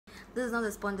This is not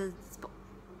a sponsored.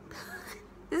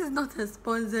 This is not a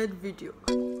sponsored video.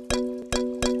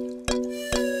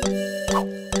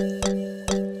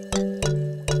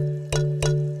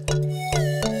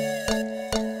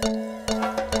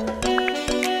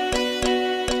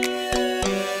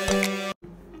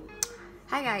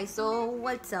 Hi guys, so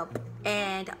what's up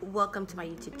and welcome to my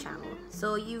YouTube channel.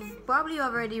 So you've probably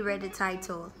already read the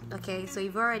title, okay? So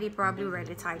you've already probably read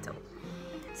the title.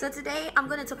 So today I'm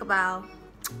going to talk about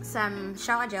some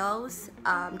shower gels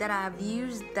that I've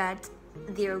used that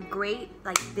they're great,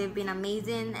 like they've been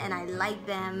amazing and I like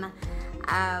them.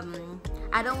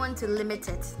 I don't want to limit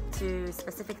it to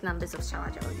specific numbers of shower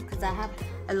gels because I have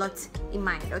a lot in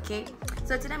mind, okay?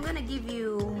 So today I'm going to give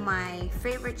you my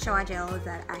favorite shower gels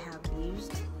that I have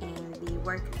used and they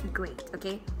work great,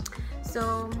 okay?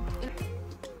 So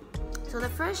the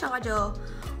first shower gel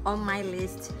on my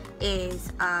list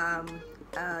is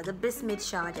the Bismid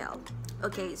shower gel.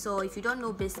 Okay, so if you don't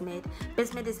know Bismid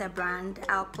is a brand.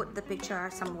 I'll put the picture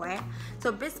somewhere.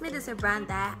 So Bismid is a brand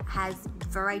that has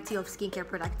variety of skincare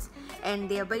products and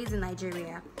they are based in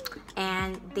Nigeria,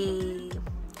 and they,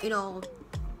 you know,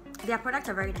 their products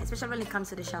are very nice, especially when it comes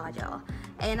to the shower gel.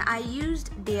 And I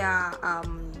used their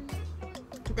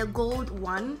the gold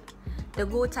one, the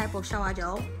gold type of shower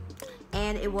gel,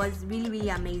 and it was really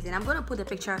amazing. I'm gonna put the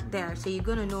picture there so you're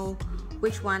gonna know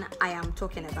which one I am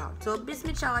talking about. So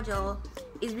Bismid shower gel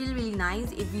is really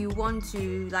nice if you want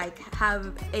to like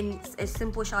have a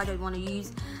simple shower gel you want to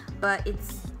use, but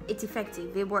it's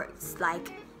effective, it works.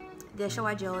 Like their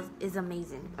shower gel is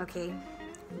amazing, okay?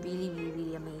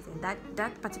 Really amazing. That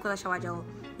particular shower gel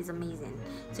is amazing,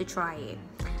 so try it.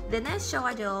 The next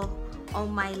shower gel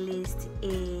on my list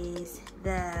is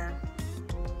the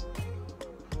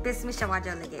Bismid shower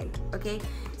gel again, okay?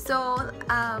 So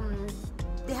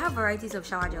they have varieties of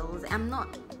shower gels. I'm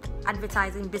not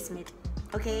advertising Bismid,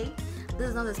 okay? This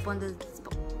is not a sponsored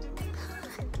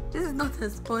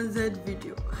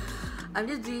video. I'm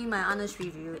just doing my honest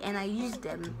review, and I use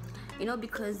them, you know,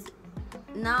 because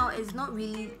now it's not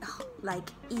really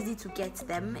like easy to get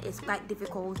them. It's quite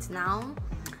difficult now.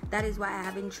 That is why I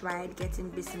haven't tried getting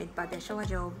Bismid, but the shower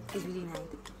gel is really nice.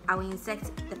 I will insert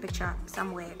the picture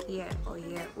somewhere, here or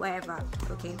here, wherever,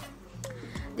 okay?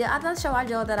 The other shower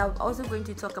gel that I'm also going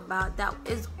to talk about that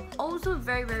is also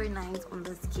very nice on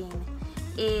the skin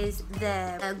is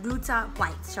the Gluta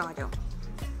white shower gel.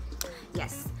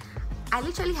 Yes, I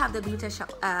literally have the Gluta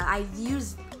I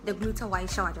use the Gluta white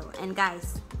shower gel, and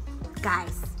guys,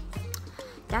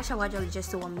 that shower gel is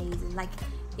just so amazing. Like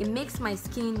it makes my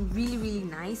skin really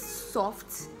nice,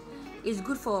 soft. It's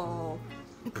good for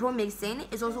pro mixing.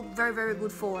 It's also very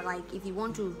good for like if you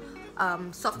want to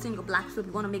soften your black soap,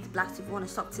 you want to make black soap, you want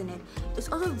to soften it. It's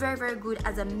also very good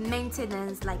as a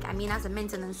maintenance, like as a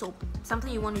maintenance soap,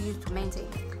 something you want to use to maintain.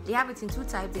 They have it in two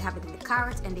types. They have it in the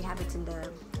carrot and they have it in the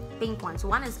pink one. So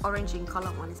one is orange in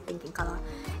color, one is pink in color,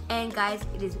 and guys,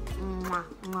 it is mwah.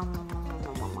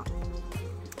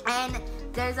 And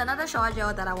there's another shower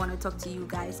gel that I want to talk to you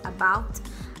guys about.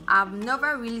 I've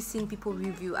never really seen people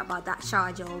review about that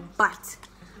shower gel, but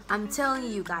I'm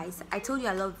telling you guys, I told you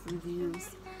I love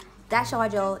reviews. That shower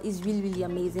gel is really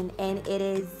amazing, and it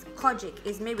is Kojic.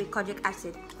 It's made with Kojic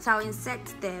acid. So I'll insert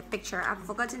the picture. I've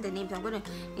forgotten the name, so I'm going to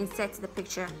insert the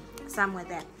picture somewhere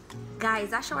there. Guys,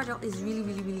 that shower gel is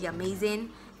really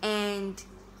amazing, and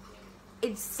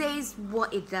it says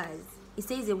what it does. It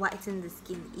says it whitens the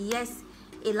skin. Yes,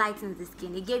 it lightens the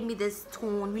skin. It gave me this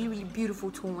tone, really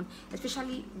beautiful tone,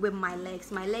 especially with my legs.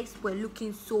 My legs were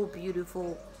looking so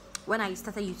beautiful when I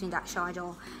started using that shower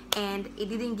gel, and it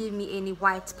didn't give me any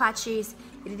white patches.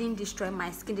 It didn't destroy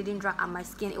my skin, it didn't dry out my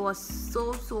skin. It was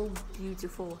so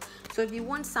beautiful. So if you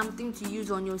want something to use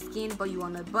on your skin but you're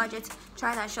on a budget,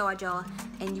 try that shower gel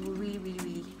and you will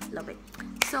really love it.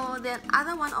 So the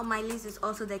other one on my list is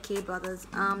also the K Brothers.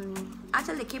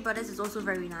 Actually the K Brothers is also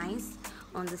very nice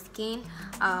on the skin.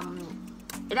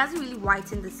 It doesn't really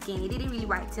whiten the skin. It didn't really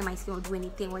whiten my skin or do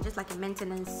anything. It was just like a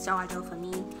maintenance shower gel for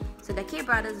me. So the K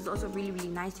Brothers is also really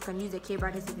nice. You can use the K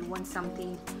Brothers if you want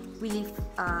something really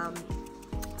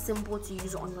simple to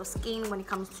use on your skin when it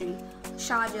comes to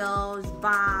shower gels,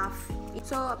 bath.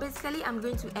 So basically I'm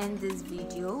going to end this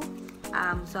video.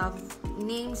 So I've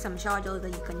named some shower gels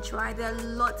that you can try. There are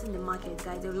lots in the market,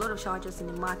 guys. There are a lot of shower gels in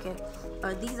the market,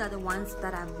 but these are the ones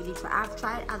that I've really tried. I've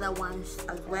tried other ones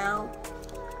as well,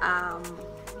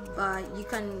 but you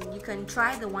can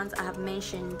try the ones I have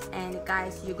mentioned, and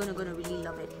guys, you're gonna really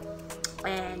love it.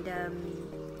 And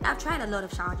I've tried a lot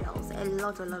of shower gels, a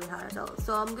lot of shower gels.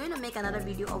 So I'm going to make another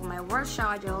video of my worst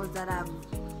shower gels that are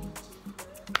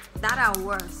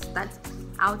worse. That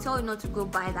I'll tell you not to go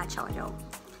buy that shower gel.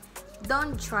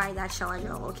 don't try that shower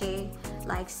gel, okay?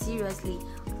 Like seriously.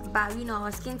 But you know,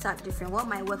 our skins are different. What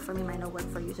might work for me might not work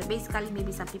for you. So basically,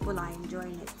 maybe some people are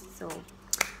enjoying it. So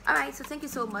alright, so thank you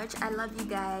so much. I love you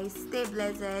guys. Stay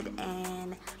blessed,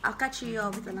 and I'll catch you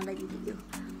all with another video.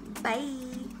 Bye.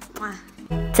 Mwah.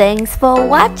 Thanks for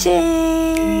watching.